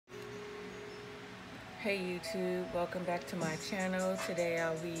Hey YouTube, welcome back to my channel. Today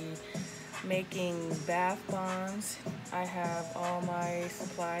I'll be making bath bombs. I have all my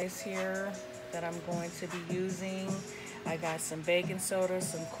supplies here that I'm going to be using. I got some baking soda,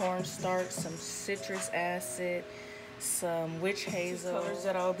 some cornstarch, some citrus acid, some witch hazel. The colors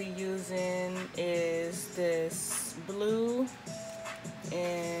that I'll be using is this blue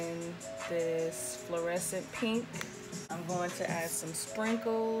and this fluorescent pink. I'm going to add some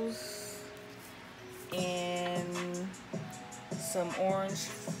sprinkles and some orange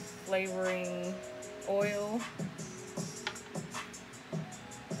flavoring oil.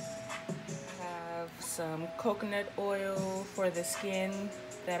 I have some coconut oil for the skin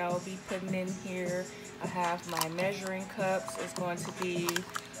that I'll be putting in here. I have my measuring cups. It's going to be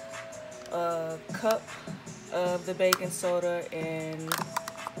a cup of the baking soda and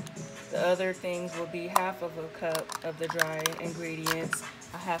the other things will be half of a cup of the dry ingredients.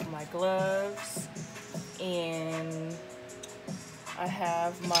 I have my gloves and I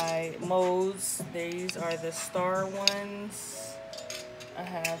have my molds. These are the star ones. I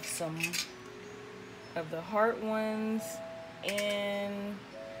have some of the heart ones and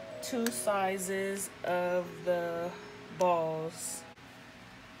 2 sizes of the balls.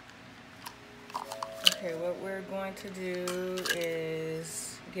 Okay, what we're going to do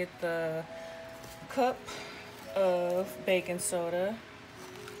is get the cup of baking soda.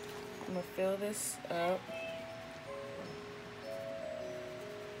 I'm gonna fill this up.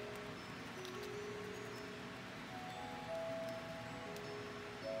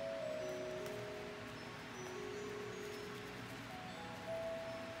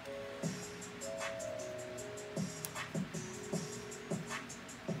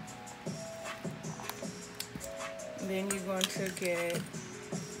 Then you're going to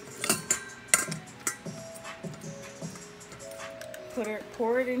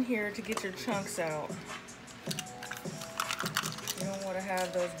pour it in here to get your chunks out. You don't want to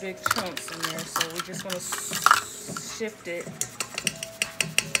have those big chunks in there, so we just want to shift it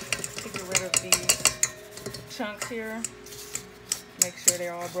to get rid of these chunks here. Make sure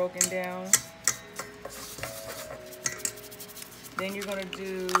they're all broken down. Then you're going to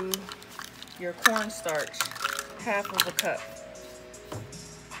do your cornstarch, half of a cup.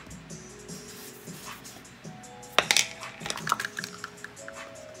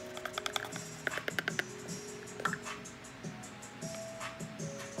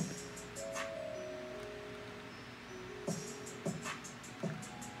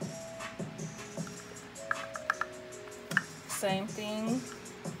 Same thing.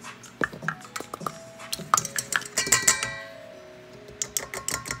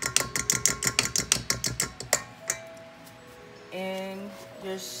 And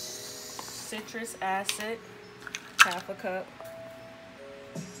your citrus acid, half a cup.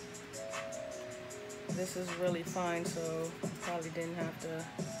 This is really fine, so probably didn't have to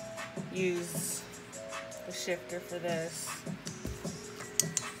use the shifter for this.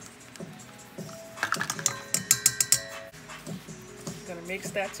 Gonna mix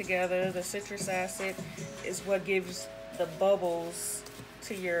that together. The citrus acid is what gives the bubbles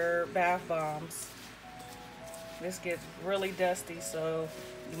to your bath bombs. This gets really dusty, so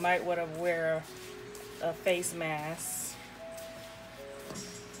you might want to wear a face mask.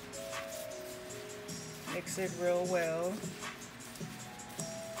 Mix it real well.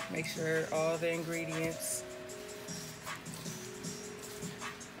 Make sure all the ingredients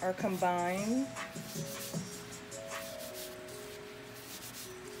are combined.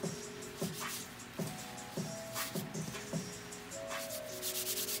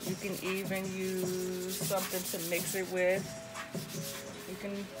 You can even use something to mix it with. You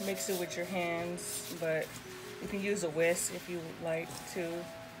can mix it with your hands, but you can use a whisk if you would like to.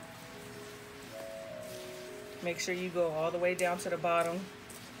 Make sure you go all the way down to the bottom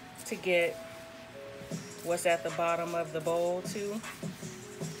to get what's at the bottom of the bowl too,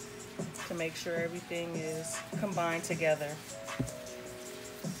 to make sure everything is combined together.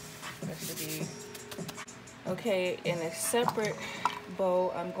 That should be okay. In a separate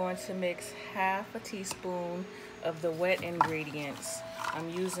bowl, I'm going to mix half a teaspoon of the wet ingredients. I'm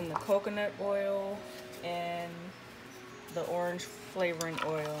using the coconut oil and the orange flavoring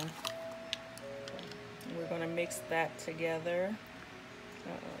oil. We're going to mix that together.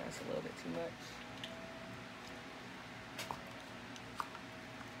 Uh-oh, that's a little bit too much.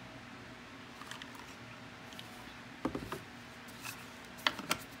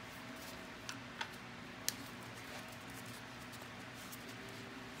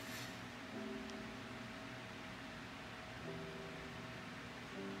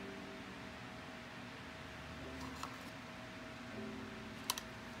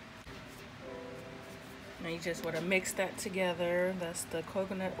 And you just want to mix that together. That's the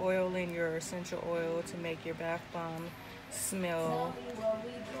coconut oil and your essential oil to make your bath bomb smell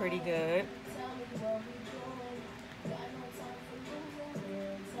pretty good.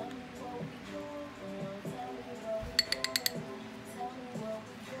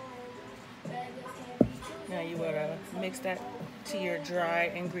 Now you want to mix that to your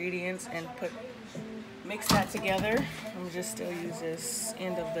dry ingredients and mix that together. I'm just still use this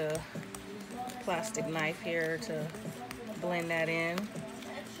end of the plastic knife here to blend that in.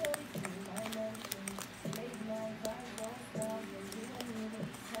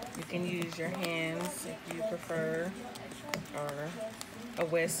 You can use your hands if you prefer, or a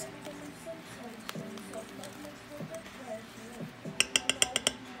whisk.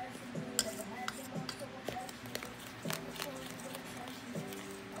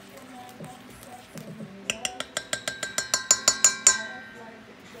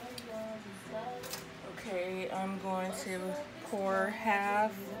 Okay, I'm going to pour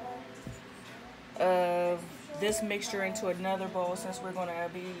half of this mixture into another bowl since we're going to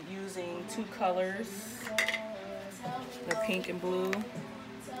be using two colors, the pink and blue.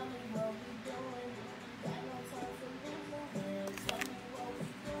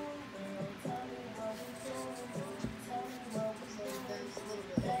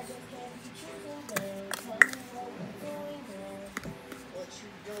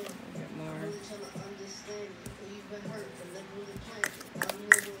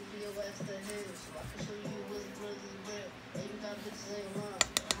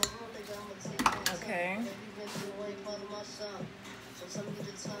 Okay.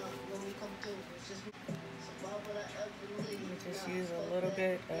 Just use a little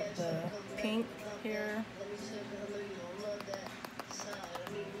bit of the pink here.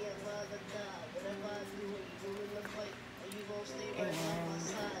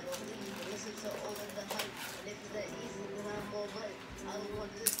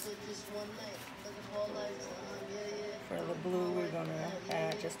 For the blue, we're going to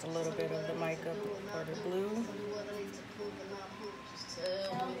add just a little bit of the mica for the blue.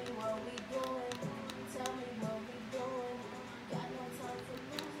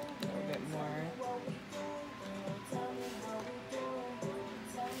 A little bit more.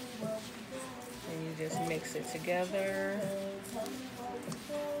 And you just mix it together.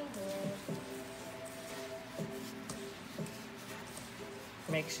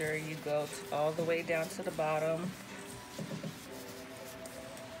 Make sure you go all the way down to the bottom.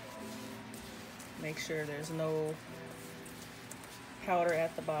 Make sure there's no powder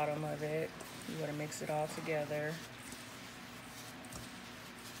at the bottom of it. You want to mix it all together.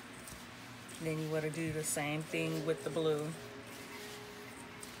 Then you want to do the same thing with the blue.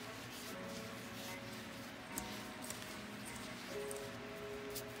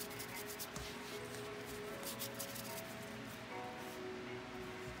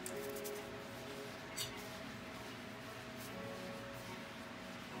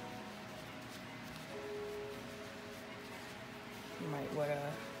 You might want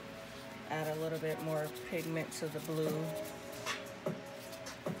to add a little bit more pigment to the blue.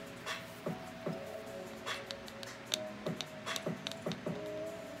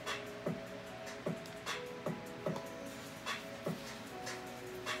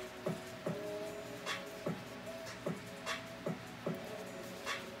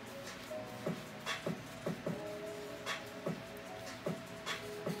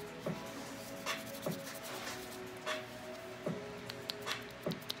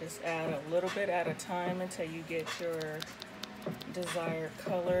 Just add a little bit at a time until you get your desired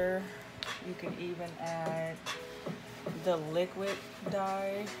color. You can even add the liquid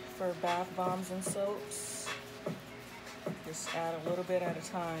dye for bath bombs and soaps. Just add a little bit at a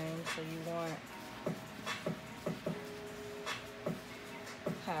time, so you won't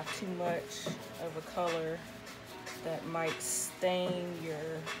have too much of a color that might stain your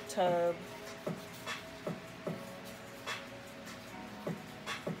tub.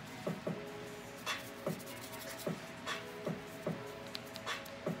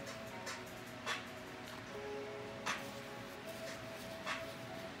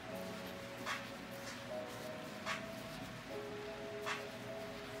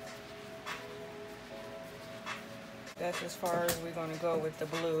 That's as far as we're going to go with the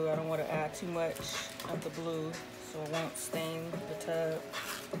blue. I don't want to add too much of the blue so it won't stain the tub.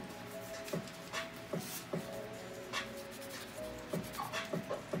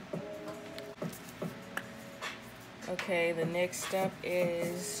 Okay, the next step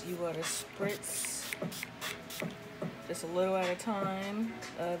is you want to spritz just a little at a time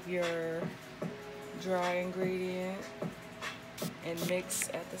of your dry ingredient. and mix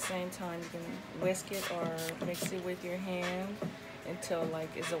at the same time. You can whisk it or mix it with your hand until like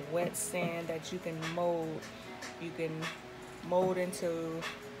it's a wet sand that you can mold. You can mold into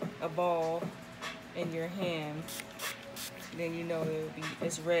a ball in your hand. Then you know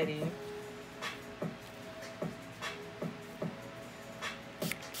it's ready.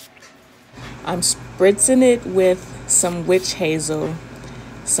 I'm spritzing it with some witch hazel.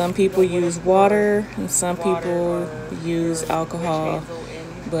 Some people use water and some people use alcohol,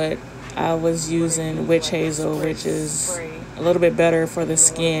 but I was using witch hazel, which is a little bit better for the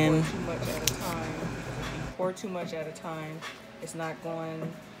skin. Pour too much at a time, it's not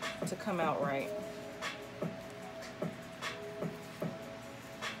going to come out right.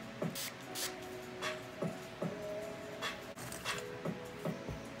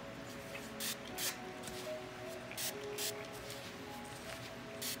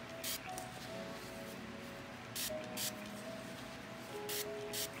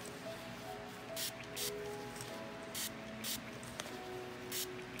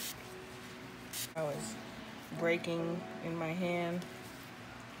 I was breaking in my hand.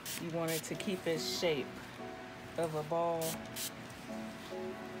 You want it to keep its shape of a ball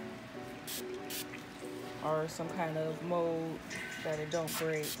or some kind of mold that it don't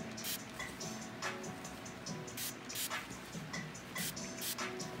break.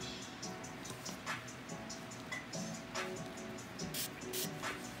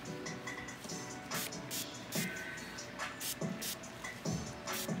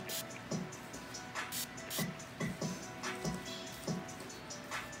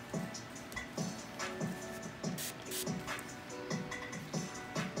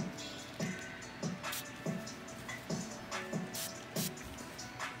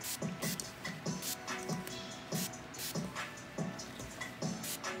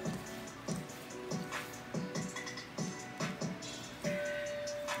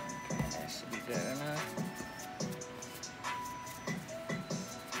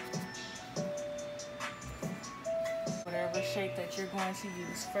 Whatever shape that you're going to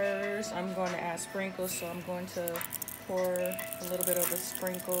use first, I'm going to add sprinkles, so I'm going to pour a little bit of the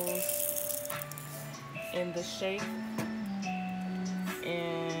sprinkles in the shape,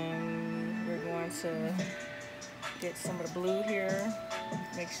 and we're going to get some of the blue here.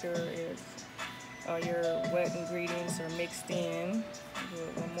 Make sure all your wet ingredients are mixed in. Do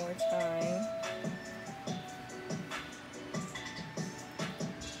it one more time.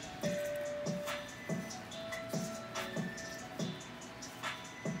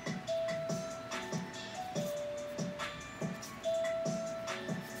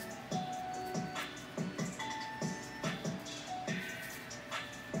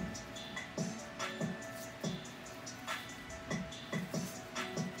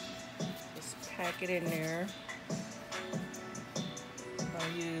 Pack it in there.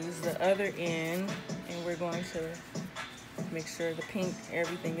 I'll use the other end, and we're going to make sure the pink,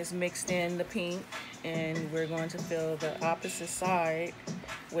 everything is mixed in the pink, and we're going to fill the opposite side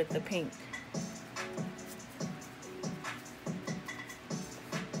with the pink.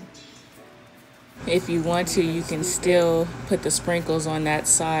 If you want to, you can still put the sprinkles on that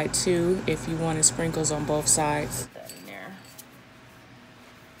side too, if you wanted sprinkles on both sides.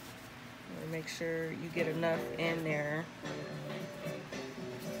 Make sure you get enough in there.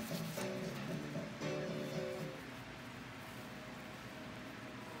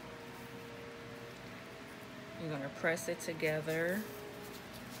 You're going to press it together.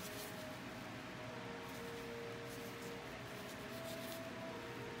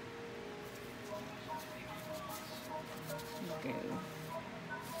 You can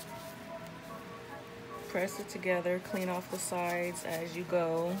press it together, clean off the sides as you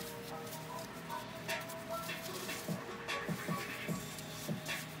go.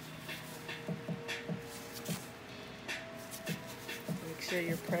 Make sure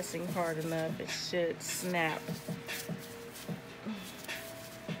you're pressing hard enough, it should snap.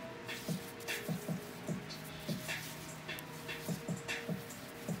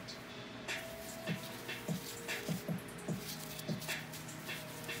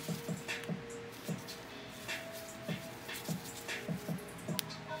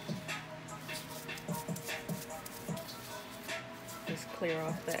 Just clear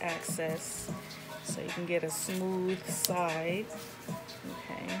off the excess so you can get a smooth side.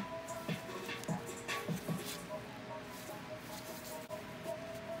 Okay.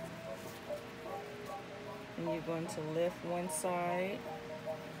 And you're going to lift one side.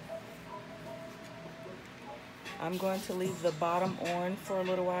 I'm going to leave the bottom on for a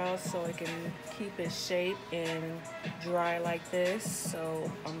little while so it can keep its shape and dry like this.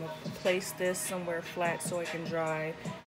 So I'm going to place this somewhere flat so it can dry.